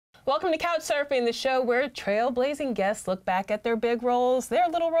Welcome to Couch Surfing, the show where trailblazing guests look back at their big roles, their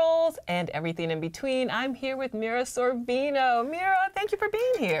little roles, and everything in between. I'm here with Mira Sorvino. Mira, thank you for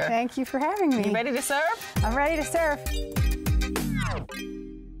being here. Thank you for having me. You ready to surf? I'm ready to surf.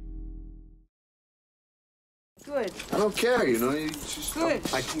 Good. I don't care, you know. You just Good.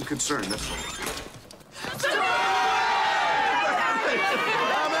 I'm concerned, that's all.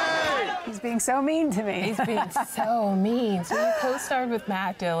 He's being so mean to me. He's being so mean. So you co-starred with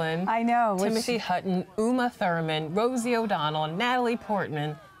Matt Dillon. I know. Timothy Hutton, Uma Thurman, Rosie O'Donnell, Natalie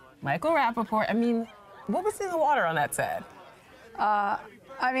Portman, Michael Rappaport. I mean, what was in the water on that set? I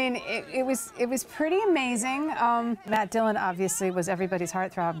mean, it was pretty amazing. Matt Dillon obviously was everybody's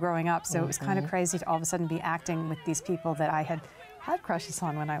heartthrob growing up, so it was kind of crazy to all of a sudden be acting with these people that I had crushes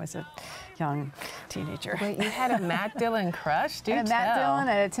on when I was a young teenager. Wait, you had a Matt Dillon crush? Do I had a Matt Dillon,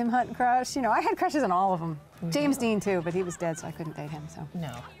 I had a Tim Hutton crush. You know, I had crushes on all of them. James Dean too, but he was dead, so I couldn't date him. So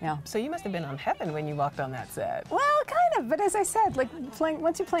no. Yeah. So you must have been on heaven when you walked on that set. Well, kind of. But as I said, like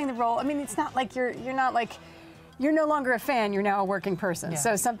once you're playing the role, I mean, it's not like you're no longer a fan, you're now a working person. Yeah.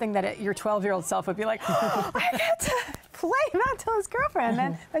 So something that your 12-year-old self would be like, oh, I get to play Matt Dillon's girlfriend.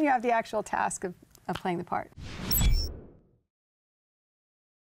 Then you have the actual task of playing the part.